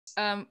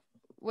Um,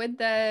 with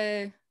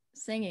the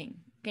singing,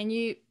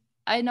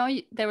 I know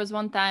there was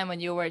one time when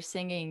you were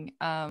singing,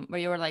 where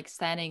you were like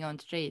standing on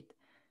street.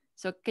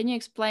 So can you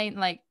explain,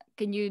 like,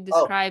 can you Oh,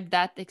 describe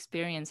that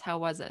experience? How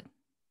was it?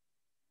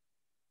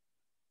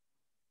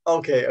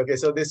 okay.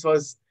 So this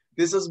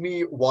was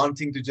me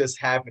wanting to just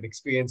have an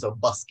experience of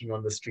busking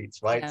on the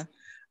streets, right?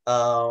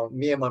 Yeah.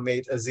 Me and my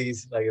mate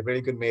Aziz, like a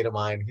really good mate of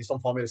mine, he's from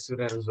Formula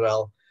student as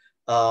well.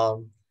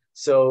 Um,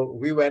 so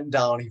we went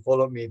down. He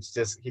followed me.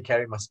 He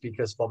carried my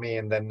speakers for me,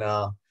 and then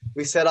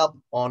we set up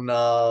on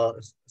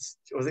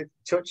was it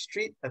Church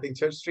Street? I think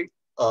Church Street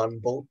on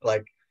both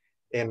like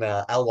in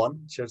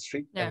L1 Church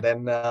Street, and Yeah.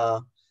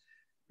 then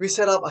we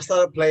set up. I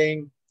started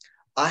playing.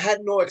 I had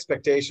no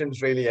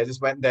expectations really. I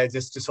just went there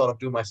just to sort of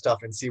do my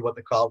stuff and see what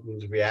the crowd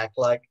will react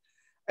like.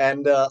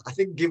 And I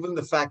think given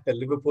the fact that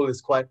Liverpool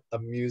is quite a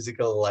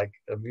musical, like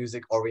a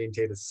music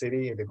orientated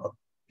city, and they've got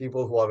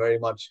people who are very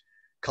much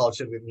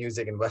cultured with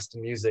music and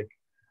Western music,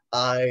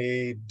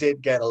 I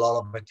did get a lot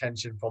of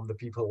attention from the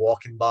people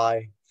walking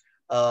by.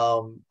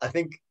 I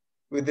think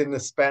within the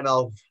span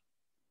of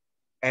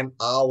an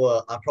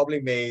hour, I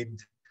probably made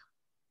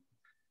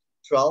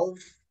 12,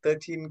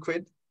 13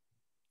 quid,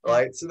 Yeah.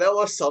 right? So that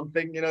was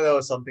something, that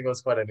was something, it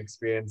was quite an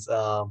experience.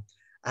 I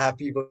have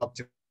people up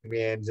to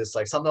me and just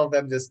like some of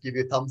them just give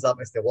you a thumbs up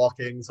as they're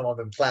walking, some of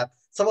them clap,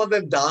 some of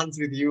them dance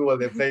with you while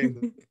they're playing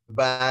in the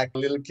back.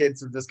 Little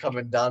kids who just come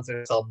and dance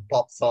and some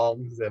pop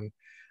songs. And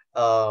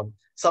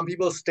some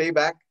people stay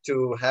back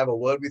to have a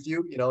word with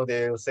you.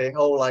 They'll say,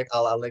 oh, like I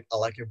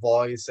like your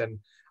voice, and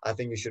I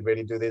think you should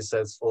really do this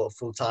as for a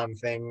full-time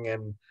thing.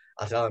 And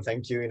I tell them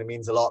thank you, and it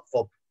means a lot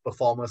for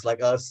performers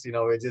like us.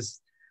 We're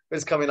just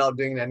coming out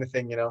doing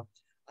anything.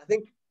 I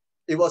think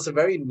it was a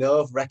very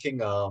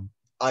nerve-wracking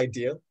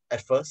idea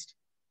at first,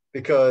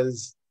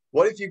 because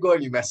what if you go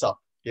and you mess up?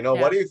 Yeah.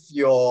 What if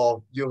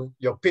your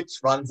pitch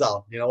runs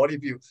out? What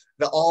if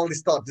all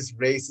this thought just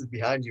races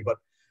behind you? But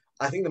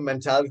I think the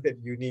mentality that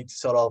you need to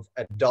sort of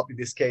adopt in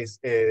this case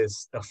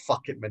is the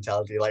fuck it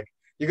mentality. Like,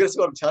 you just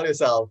got to tell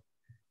yourself,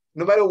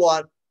 no matter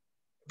what,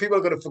 people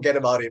are going to forget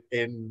about it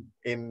in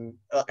an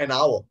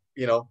hour.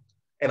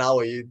 An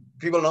hour.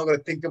 People are not going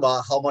to think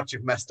about how much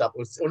you've messed up.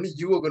 It's only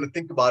you are going to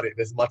think about it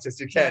as much as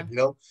you can.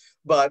 Yeah.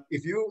 But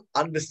if you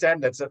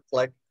understand that, so,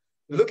 like,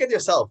 look at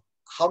yourself.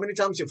 How many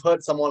times you've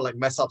heard someone like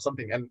mess up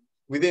something, and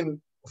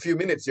within a few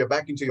minutes you're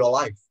back into your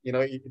life.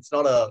 It's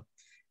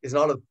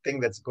not a thing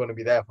that's going to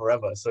be there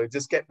forever. So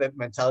just get that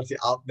mentality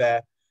out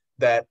there,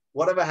 that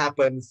whatever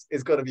happens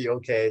is going to be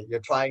okay.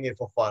 You're trying it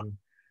for fun.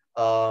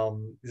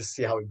 Just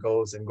see how it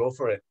goes and go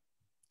for it.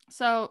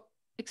 So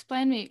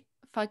explain me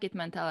fuck it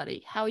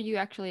mentality, how you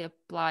actually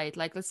apply it.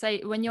 Like, let's say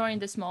when you're in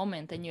this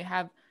moment and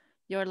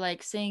you're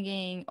like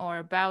singing or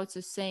about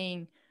to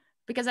sing,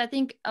 because I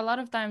think a lot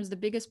of times the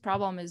biggest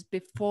problem is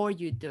before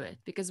you do it,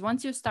 because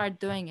once you start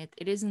doing it,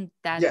 it isn't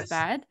that Yes.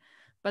 bad,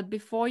 but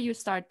before you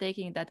start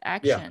taking that Yeah.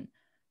 action.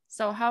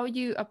 So how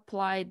you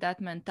apply that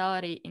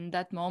mentality in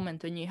that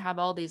moment when you have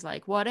all these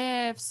like what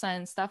ifs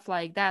and stuff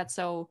like that.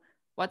 So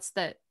what's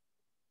the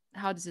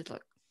how does it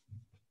look?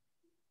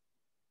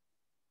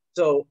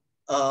 So,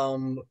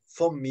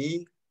 for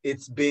me,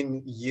 it's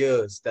been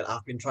years that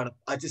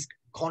I just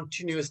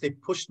continuously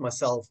pushed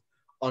myself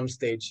on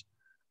stage.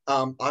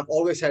 I've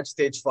always had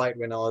stage fright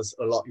when I was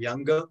a lot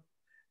younger.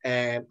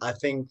 And I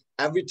think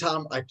every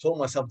time I told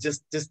myself,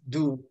 just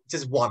do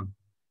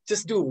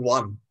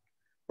one,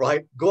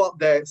 right? Go up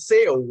there,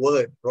 say a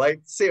word, right?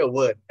 Say a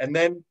word. And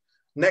then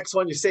next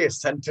one, you say a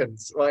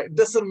sentence, right? It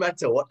doesn't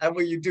matter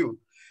whatever you do.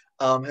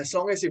 As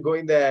long as you're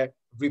going there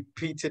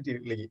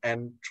repeatedly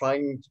and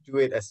trying to do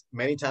it as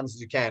many times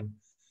as you can,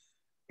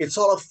 it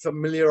sort of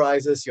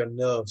familiarizes your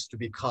nerves to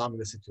be calm in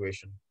the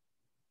situation,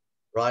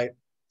 right?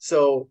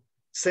 So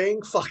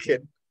saying fuck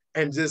it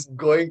and just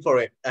going for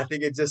it, I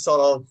think it just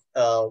sort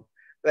of,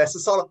 there's a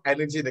sort of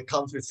energy that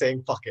comes with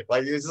saying fuck it,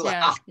 right? You're just like,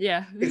 Yeah,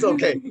 yeah. it's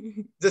okay.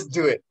 Just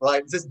do it,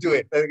 right? Just do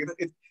it.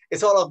 It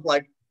sort of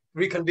like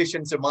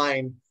reconditions your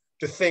mind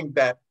to think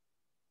that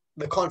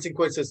the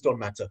consequences don't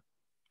matter,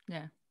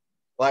 Yeah.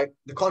 right?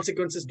 The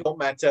consequences don't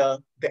matter.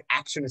 The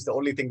action is the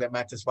only thing that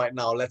matters right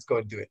now. Let's go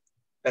and do it.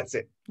 That's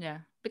it, Yeah.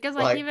 Because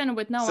like right? even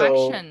with no So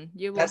action,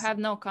 you will that's have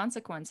no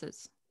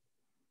consequences.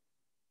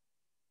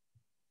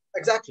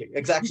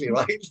 exactly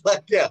right.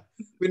 Like, yeah,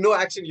 with no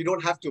action, you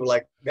don't have to,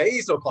 like, there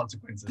is no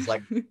consequences.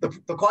 Like,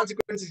 the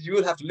consequences you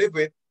will have to live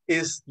with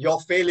is your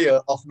failure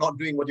of not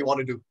doing what you want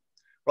to do,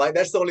 right?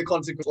 That's the only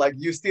consequence. Like,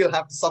 you still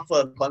have to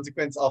suffer the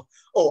consequence of,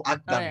 oh,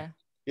 I've Oh done it.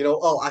 yeah.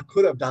 Oh, I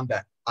could have done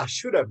that. I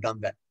should have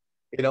done that.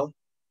 You know?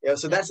 Yeah.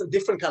 So Yeah. that's a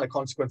different kind of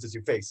consequences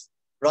you face,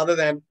 rather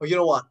than, oh, you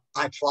know what?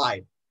 I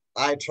tried.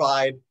 I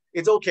tried.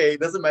 It's okay. It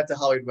doesn't matter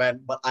how it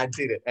went, but I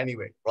did it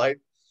anyway, right?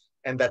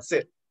 And that's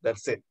it.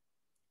 That's it.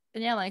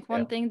 And yeah, like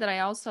one Yeah. thing that I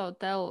also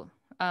tell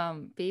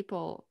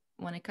people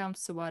when it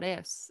comes to what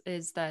ifs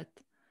is that,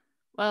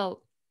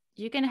 well,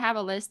 you can have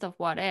a list of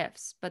what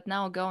ifs, but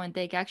now go and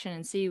take action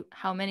and see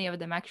how many of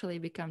them actually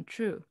become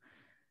true,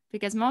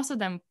 because most of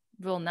them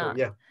will Oh, not.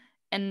 yeah.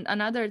 And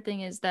another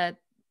thing is that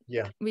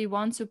Yeah. we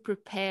want to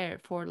prepare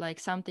for like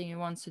something we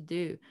want to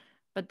do,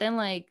 but then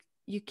like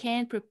you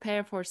can't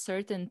prepare for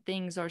certain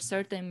things or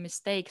certain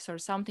mistakes or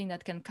something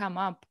that can come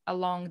up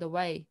along the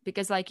way,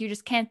 because like you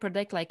just can't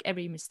predict like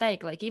every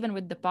mistake. Like even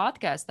with the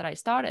podcast that I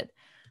started,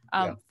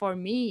 Yeah. for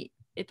me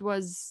it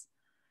was,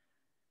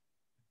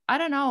 I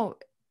don't know,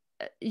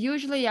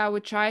 usually I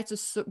would try to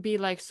be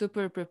like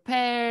super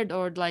prepared,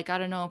 or like I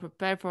don't know,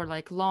 prepare for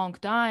like long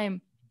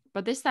time.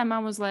 But this time I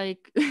was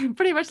like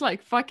pretty much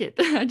like fuck it,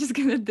 I'm just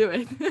gonna do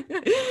it.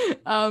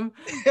 And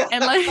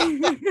like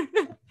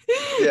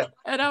Yeah.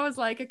 and I was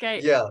like,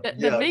 okay, Yeah. the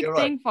Yeah. You're big right.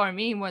 thing for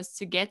me was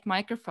to get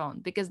microphone,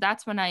 because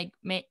that's when I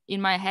made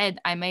in my head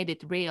I made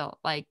it real,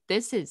 like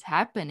this is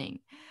happening.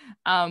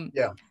 um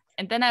Yeah.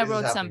 and then I This is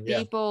wrote some happening. Yeah.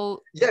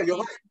 people. Yeah. You're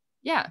right.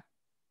 Yeah,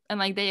 and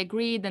like they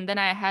agreed, and then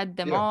I had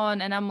them Yeah.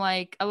 on, and I'm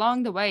like,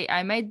 along the way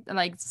I made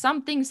like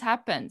some things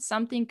happen,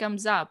 something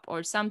comes up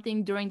or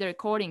something during the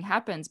recording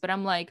happens, but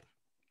I'm like,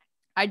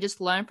 I just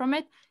learn from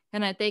it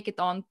and I take it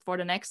on for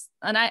the next.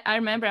 And I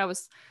remember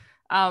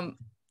um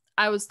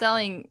I was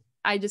telling,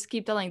 I just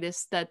keep telling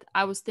this, that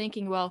I was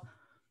thinking, well,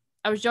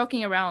 I was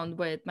joking around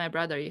with my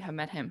brother, you have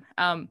met him,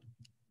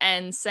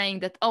 and saying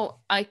that, oh,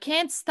 I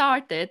can't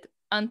start it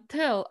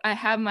until I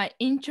have my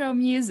intro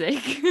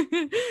music.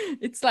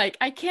 It's like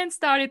I can't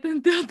start it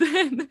until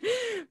then.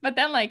 But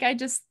then like I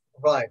just,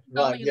 Right.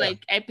 Right. only Yeah.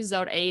 like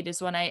episode 8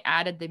 is when I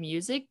added the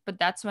music, but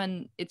that's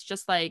when it's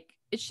just like,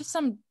 it's just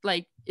some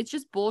like, it's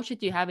just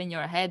bullshit you have in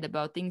your head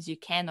about things you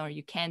can or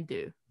you can't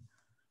do.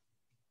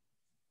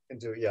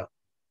 Into yeah.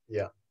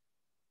 Yeah.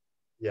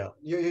 Yeah.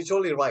 You're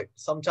totally right.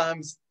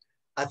 Sometimes,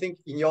 I think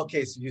in your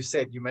case,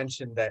 you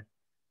mentioned that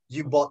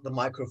you bought the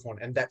microphone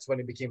and that's when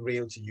it became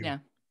real to you, Yeah.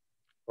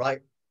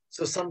 right?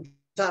 So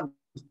sometimes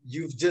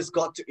you've just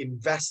got to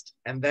invest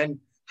and then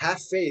have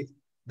faith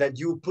that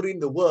you put in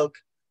the work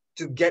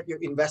to get your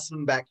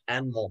investment back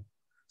and more.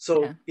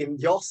 So Yeah. in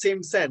your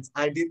same sense,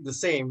 I did the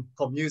same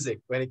for music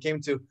when it came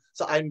to,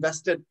 so I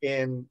invested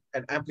in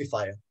an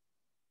amplifier.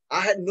 I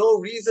had no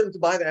reason to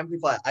buy the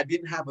amplifier. I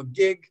didn't have a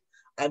gig.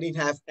 I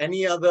didn't have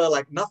any other,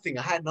 like nothing.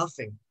 I had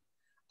nothing.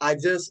 I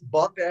just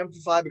bought the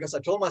amplifier because I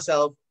told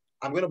myself,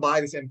 I'm going to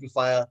buy this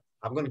amplifier.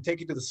 I'm going to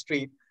take it to the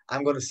street.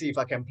 I'm going to see if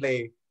I can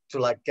play to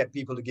like get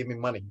people to give me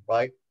money,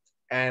 right?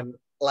 And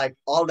like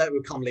all that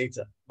will come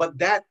later. But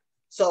that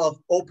sort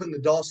of opened the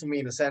doors for me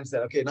in the sense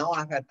that, okay, now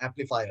I've had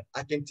amplifier.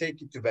 I can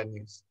take it to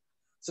venues.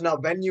 So now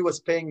venue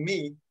was paying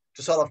me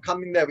to sort of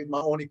come in there with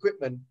my own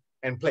equipment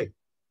and play,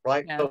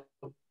 right? Yeah. So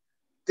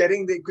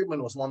getting the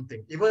equipment was one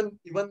thing. Even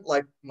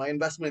like my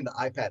investment in the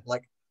iPad,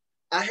 like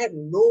I had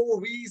no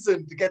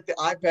reason to get the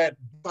iPad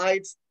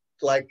besides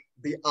like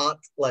the art,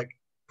 like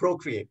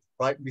Procreate,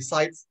 right?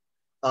 Besides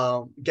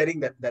getting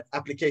that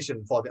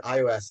application for the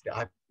iOS, the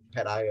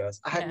iPad iOS.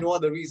 I had no Yeah.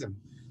 other reason.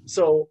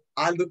 So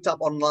I looked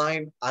up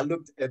online. I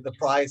looked at the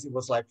price. It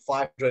was like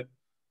 £500.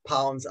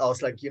 I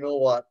was like, you know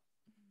what?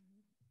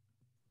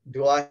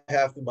 Do I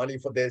have the money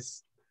for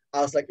this?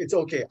 I was like, it's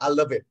okay. I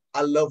love it.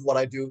 I love what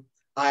I do.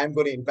 I am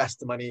going to invest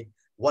the money.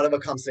 Whatever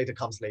comes later,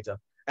 comes later.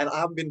 And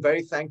I've been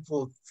very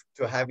thankful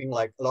to having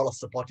like a lot of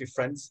supportive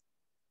friends.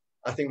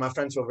 I think my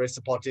friends were very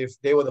supportive.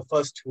 They were the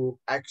first who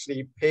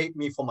actually paid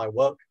me for my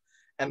work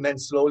and then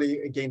slowly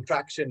gained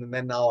traction. And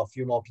then now a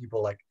few more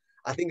people. Like,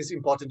 I think it's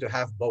important to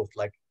have both.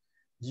 Like,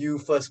 you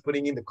first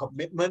putting in the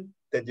commitment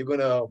that you're going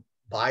to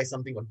buy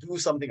something or do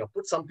something or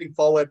put something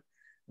forward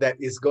that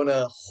is going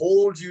to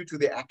hold you to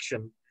the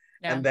action.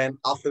 Yeah. And then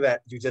after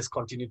that, you just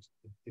continue to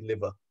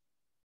deliver.